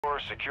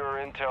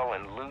Secure intel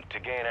and loot to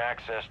gain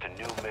access to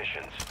new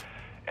missions.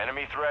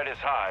 Enemy threat is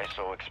high,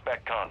 so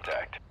expect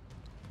contact.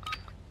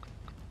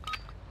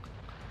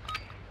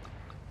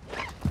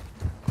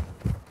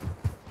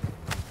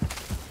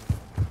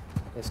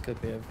 This could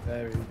be a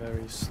very,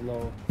 very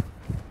slow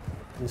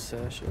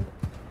insertion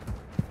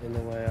in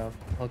the way of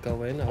I'll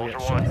go in, I'll Ultra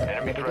get One, shot,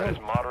 enemy never threat done.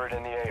 is moderate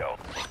in the AO.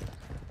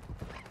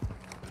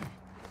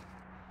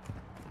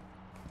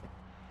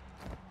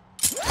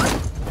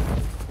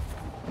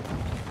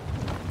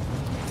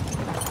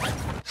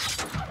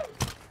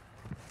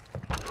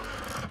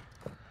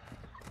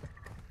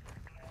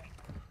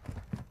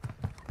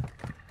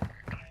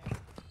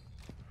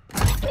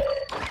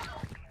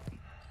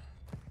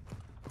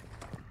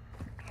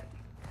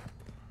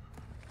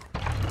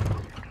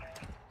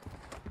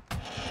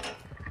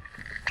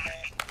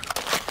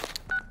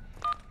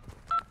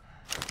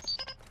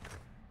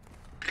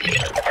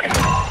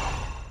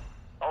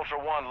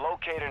 Ultra One,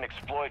 locate and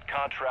exploit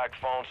contract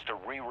phones to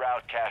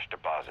reroute cash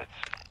deposits.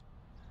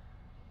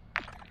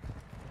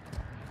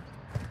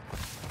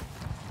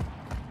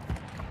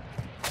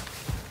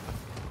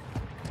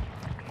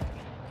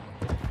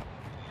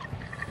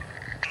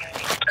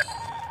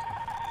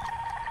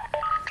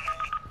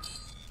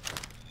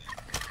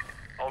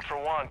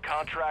 Ultra One,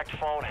 contract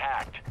phone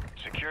hacked.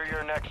 Secure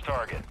your next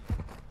target.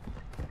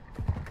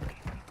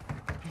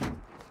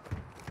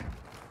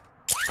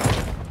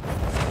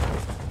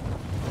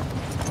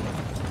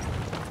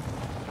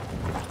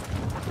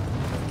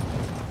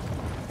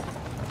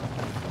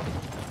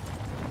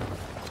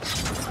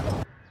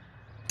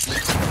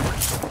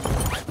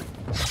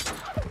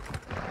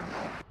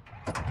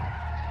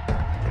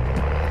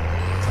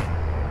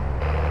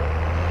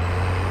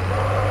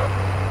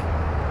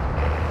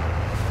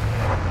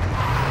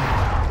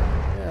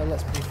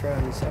 Let's be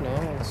friends. I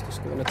know, let's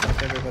just go and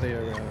attack everybody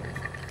around.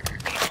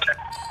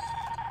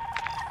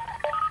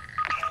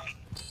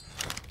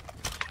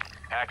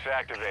 Hacks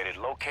activated.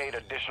 Locate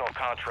additional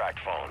contract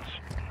phones.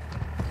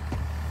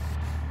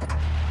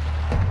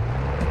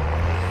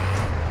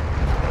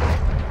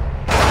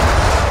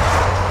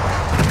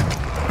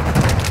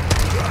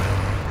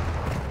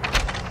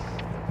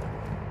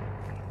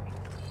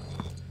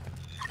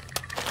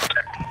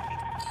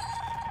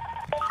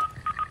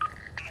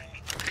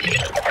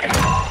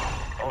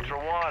 Ultra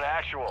One,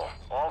 actual.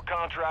 All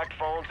contract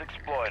phones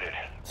exploited.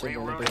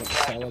 Rerouting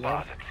cash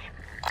deposits.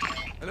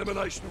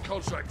 Elimination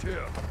contract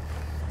here.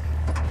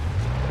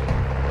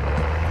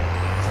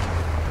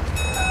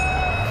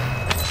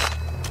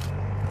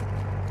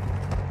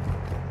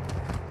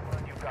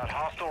 You've got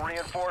hostile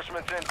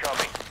reinforcements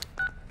incoming.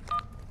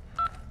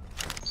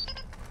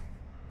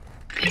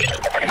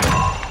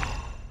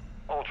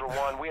 Ultra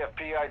One, we have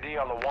PID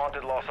on the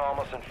wanted Los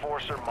Alamos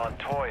enforcer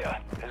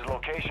Montoya. His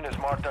location is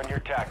marked on your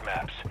TAC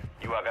maps.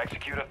 You have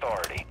execute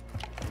authority.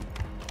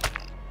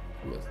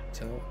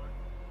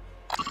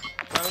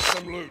 Found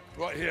some loot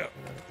right here.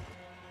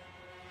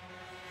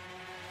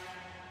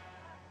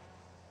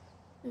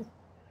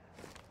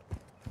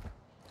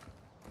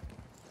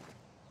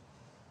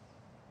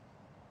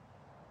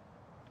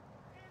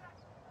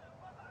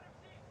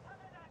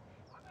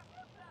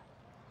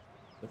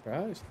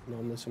 Surprised.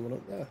 Normally someone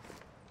up there.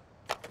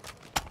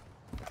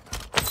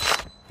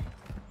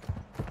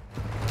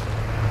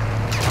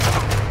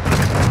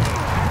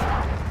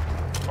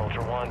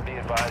 Ultra One, be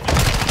advised.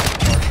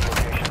 Target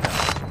location now.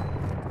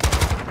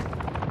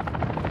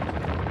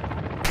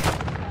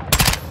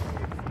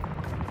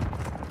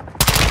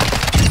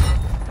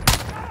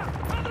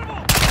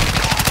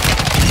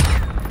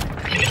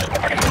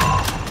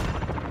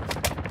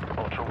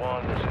 Ultra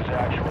One, this is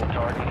actual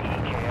target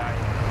EKI.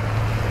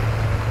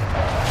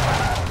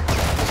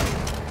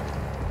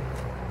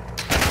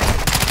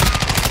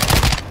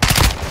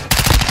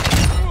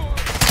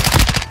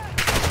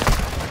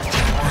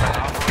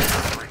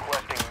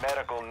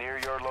 Near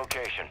your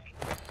location.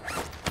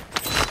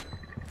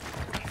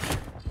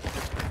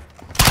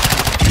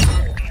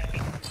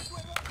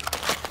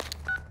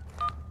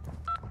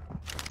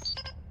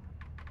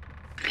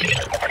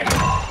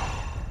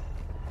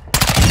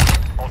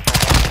 Ultra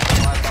One,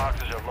 supply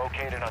boxes are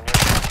located on your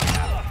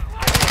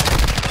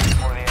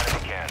before the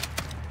enemy can.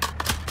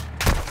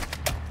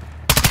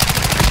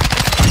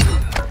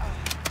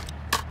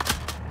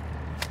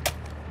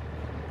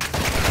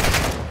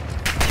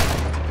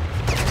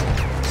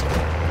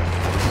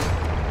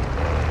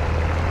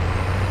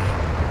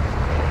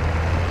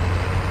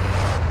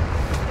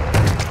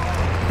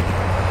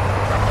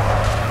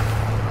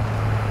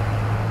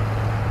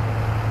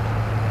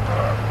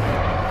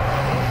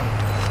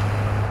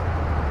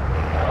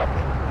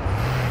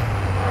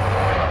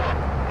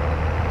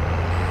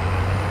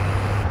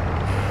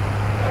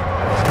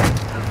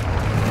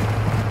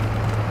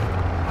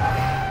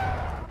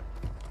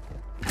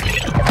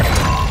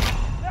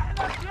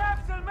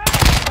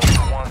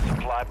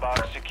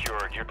 Box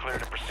secured. You're clear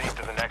to proceed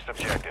to the next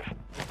objective.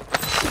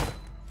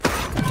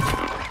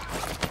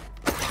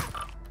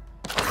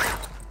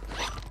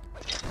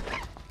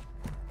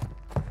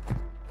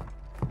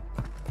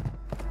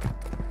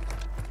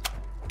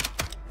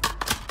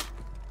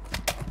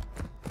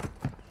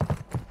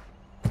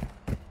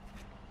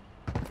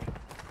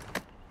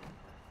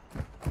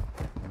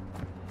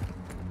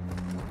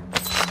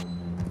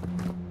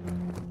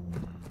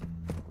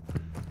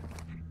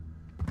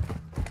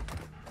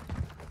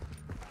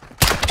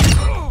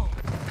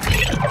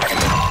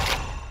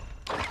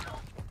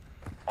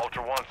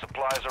 Ultra One,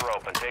 supplies are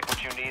open. Take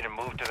what you need and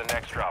move to the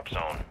next drop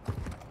zone.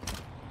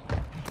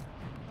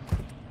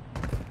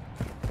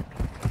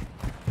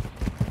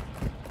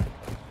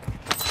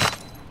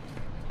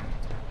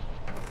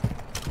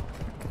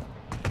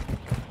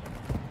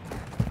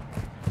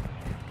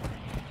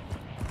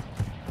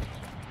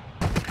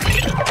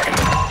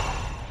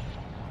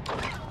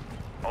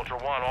 Ultra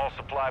One, all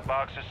supply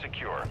boxes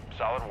secure.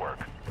 Solid work.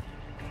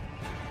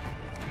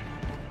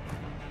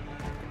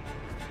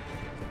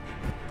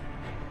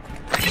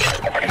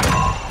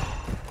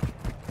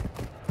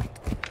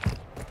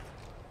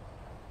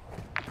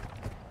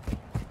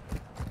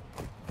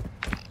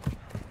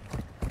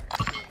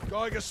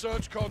 Geiger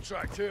search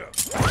contract here.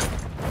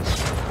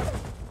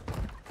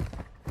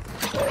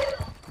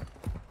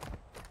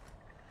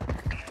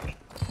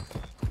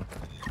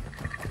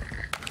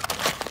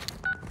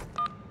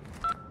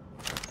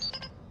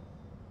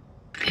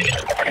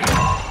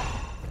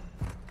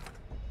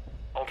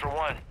 Ultra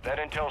One, that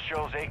intel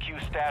shows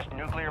AQ stashed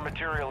nuclear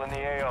material in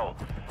the AO.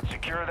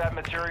 Secure that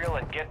material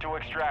and get to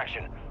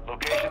extraction.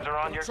 Locations are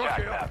on your Truck TAC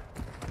here. map.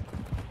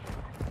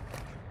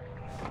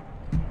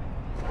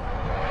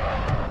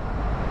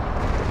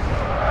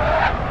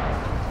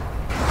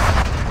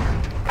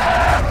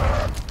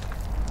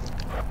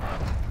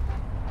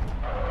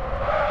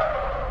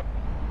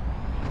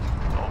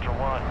 Ultra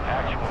One,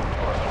 actual.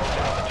 You are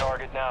closing on the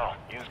target now.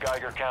 Use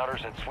Geiger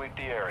counters and sweep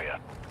the area.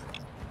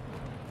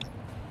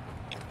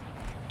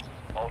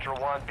 Ultra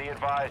One, be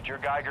advised, your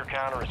Geiger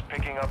counter is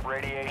picking up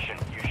radiation.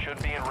 You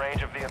should be in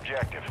range of the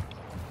objective.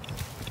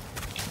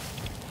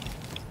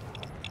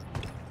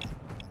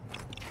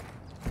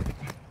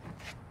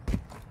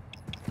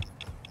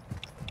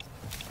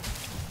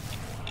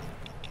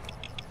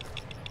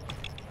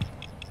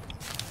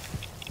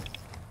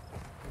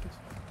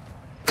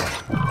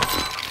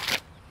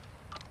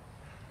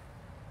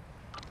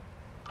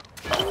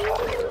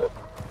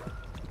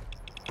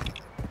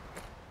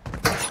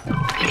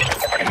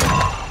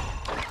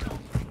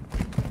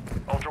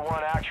 Ultra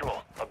One,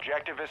 actual.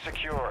 Objective is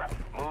secure.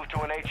 Move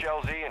to an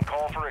HLZ and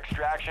call for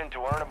extraction to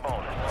earn a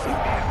bonus. Be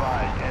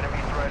advised,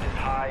 enemy threat is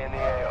high in the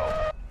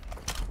AO.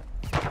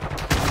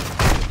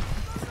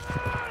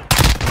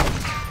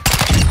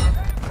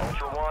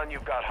 Ultra One,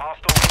 you've got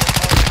hostile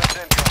reinforcements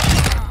incoming.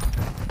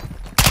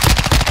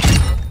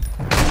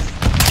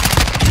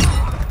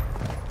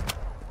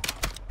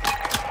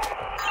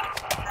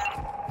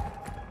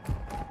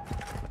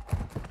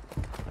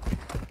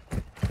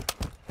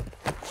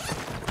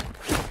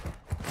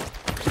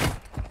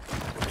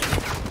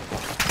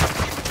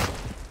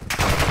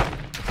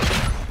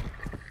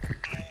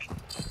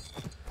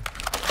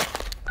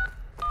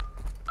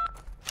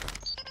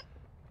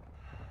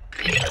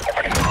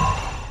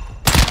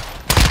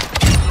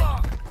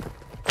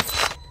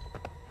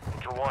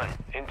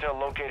 Intel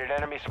located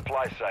enemy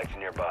supply sites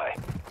nearby.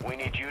 We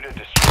need you to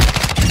destroy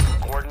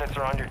them. Coordinates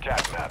are on your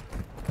TAC map.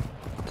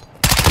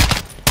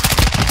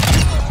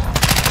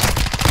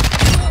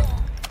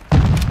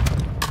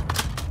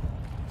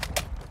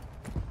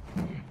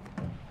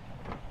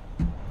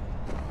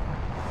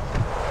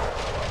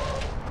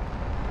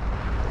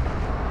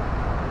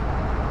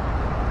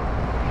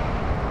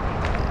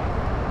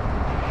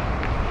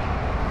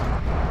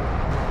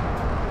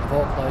 Of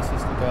all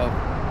places to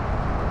go.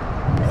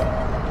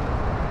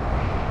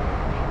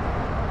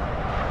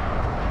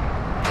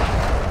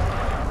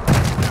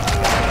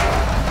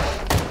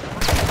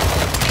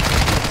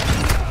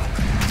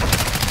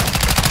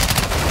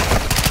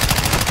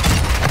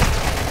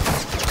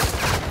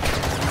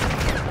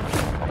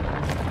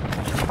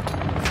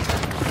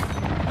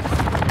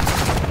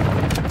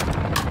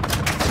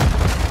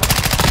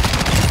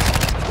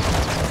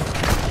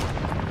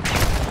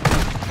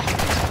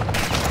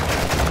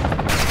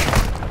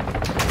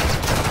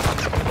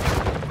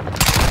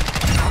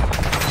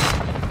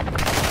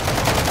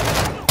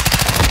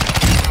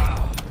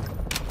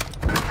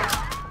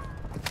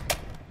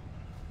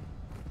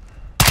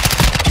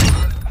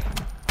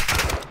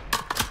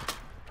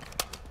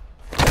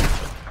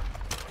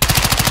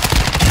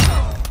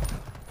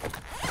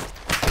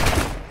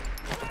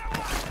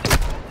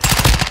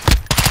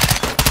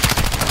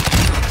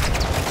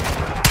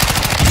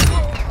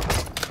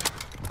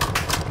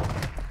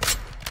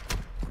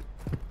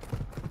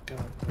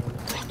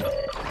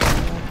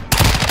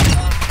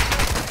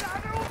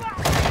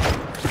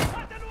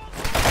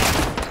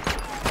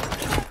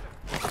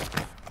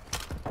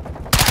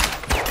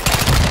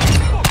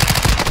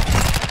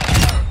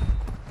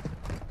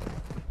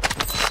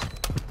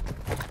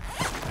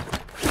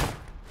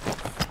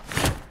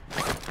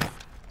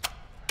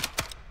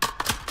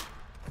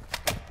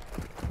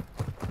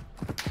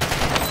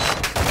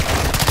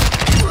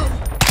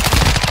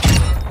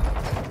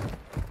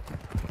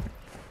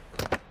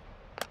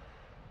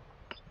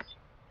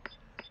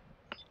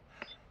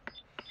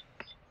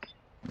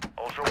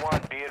 Ultra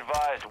One, be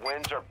advised,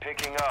 winds are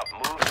picking up.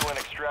 Move to an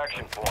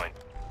extraction point.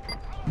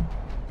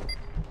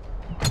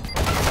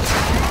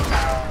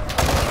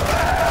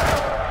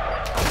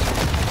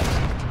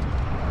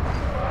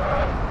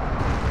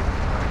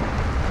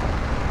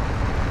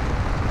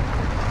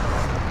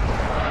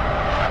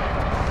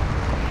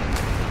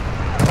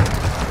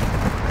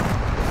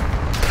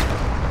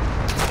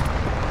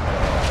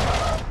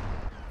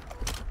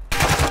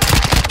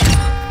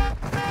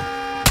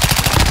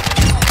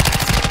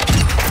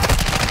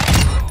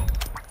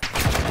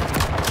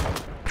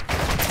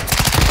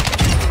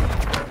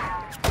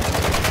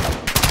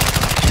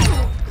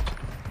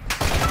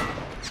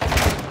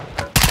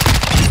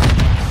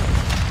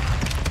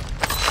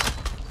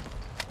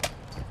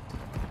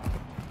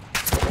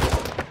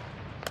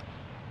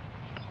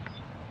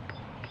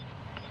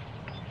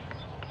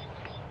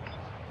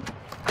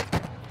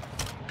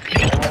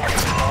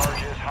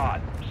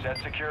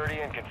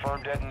 and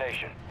confirm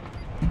detonation.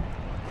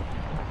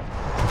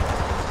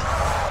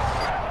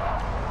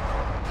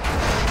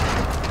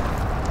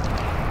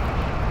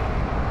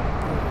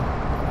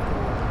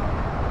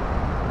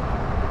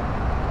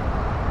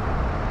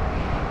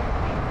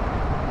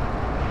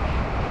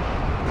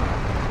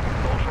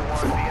 Ultra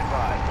One, be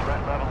advised.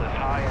 Threat level is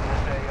high in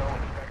this AO.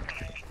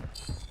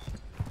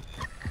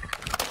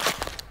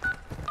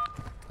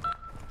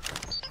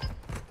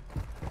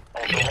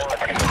 Ultra One,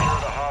 secure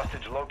the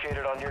hostage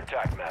located on your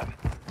TAC map.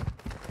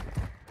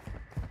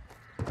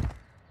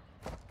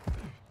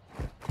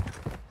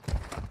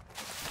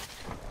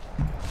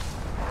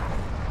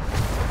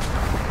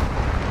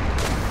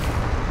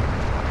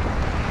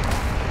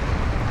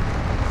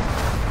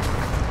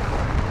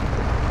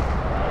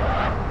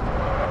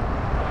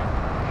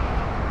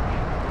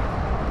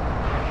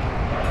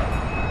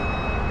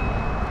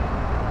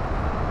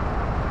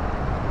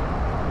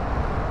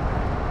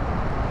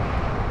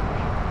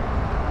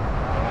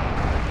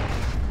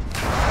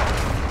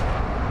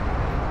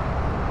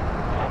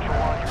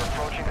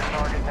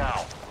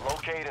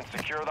 And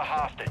secure the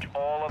hostage.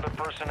 All other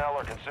personnel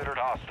are considered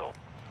hostile.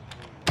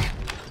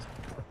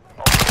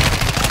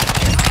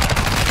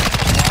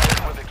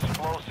 Fired with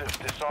explosives.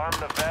 Disarm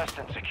the vest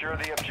and secure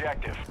the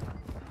objective.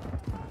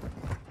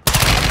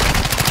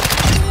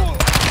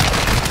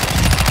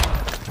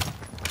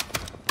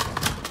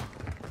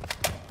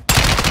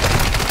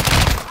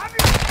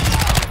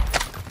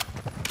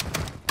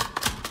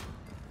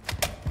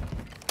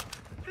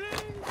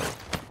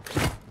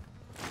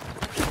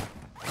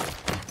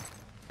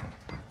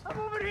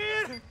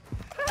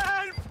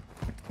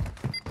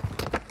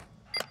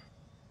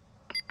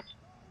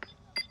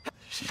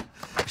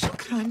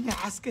 يا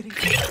عسكري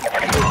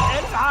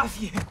ألف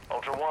عافية.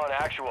 Ultra One,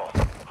 actual.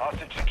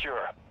 Hostage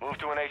secure. Move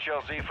to an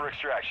HLZ for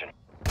extraction.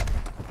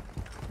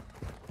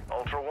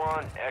 Ultra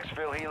One,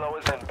 exfil helo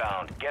is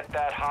inbound. Get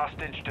that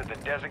hostage to the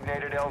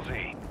designated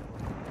LZ.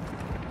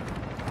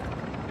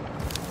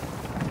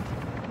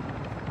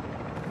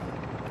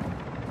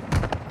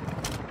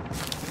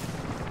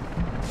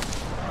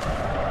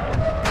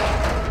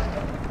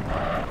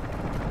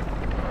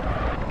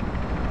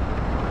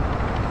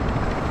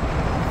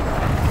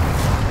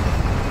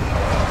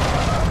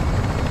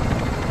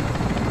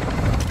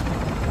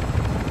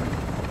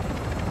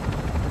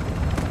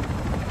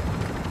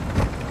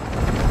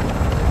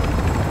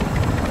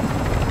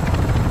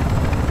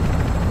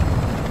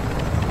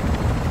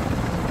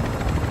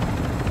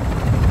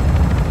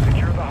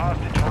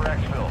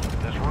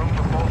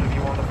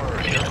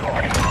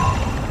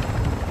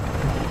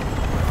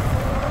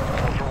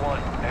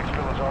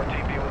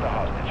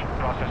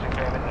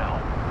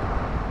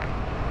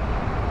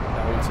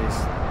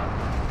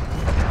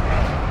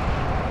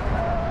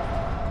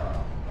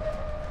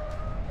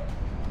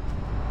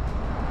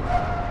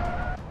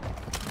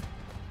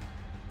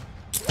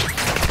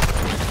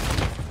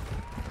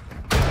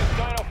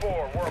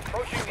 We're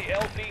approaching the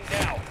LZ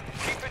now.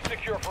 Keep it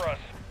secure for us.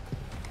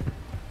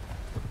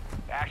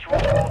 Actual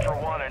Ultra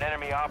One, an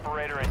enemy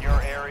operator in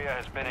your area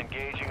has been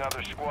engaging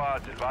other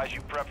squads. Advise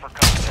you prep for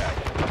contact.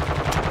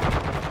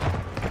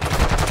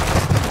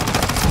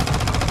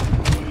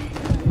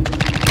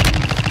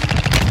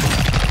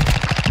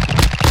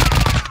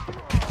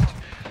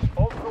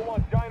 Ultra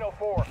One, Dino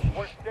 4,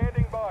 we're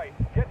standing by.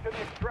 Get to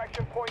the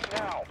extraction point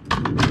now.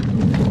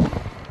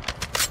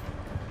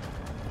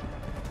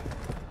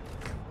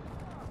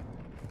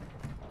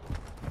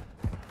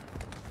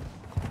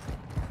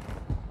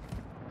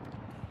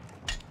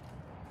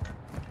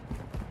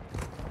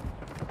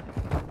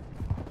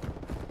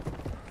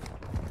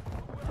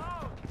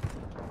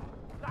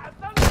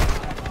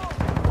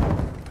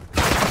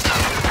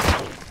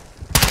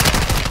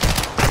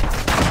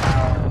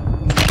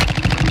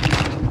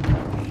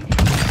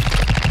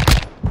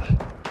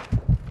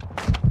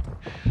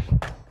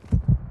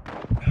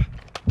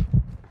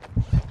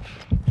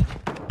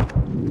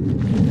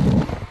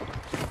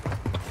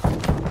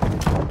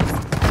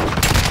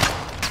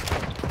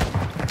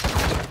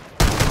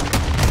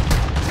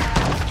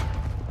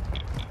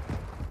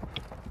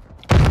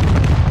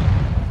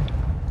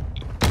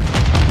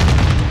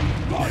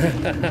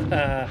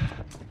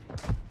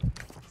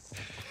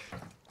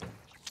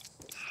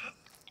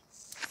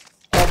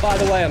 Oh, by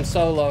the way, I'm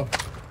solo.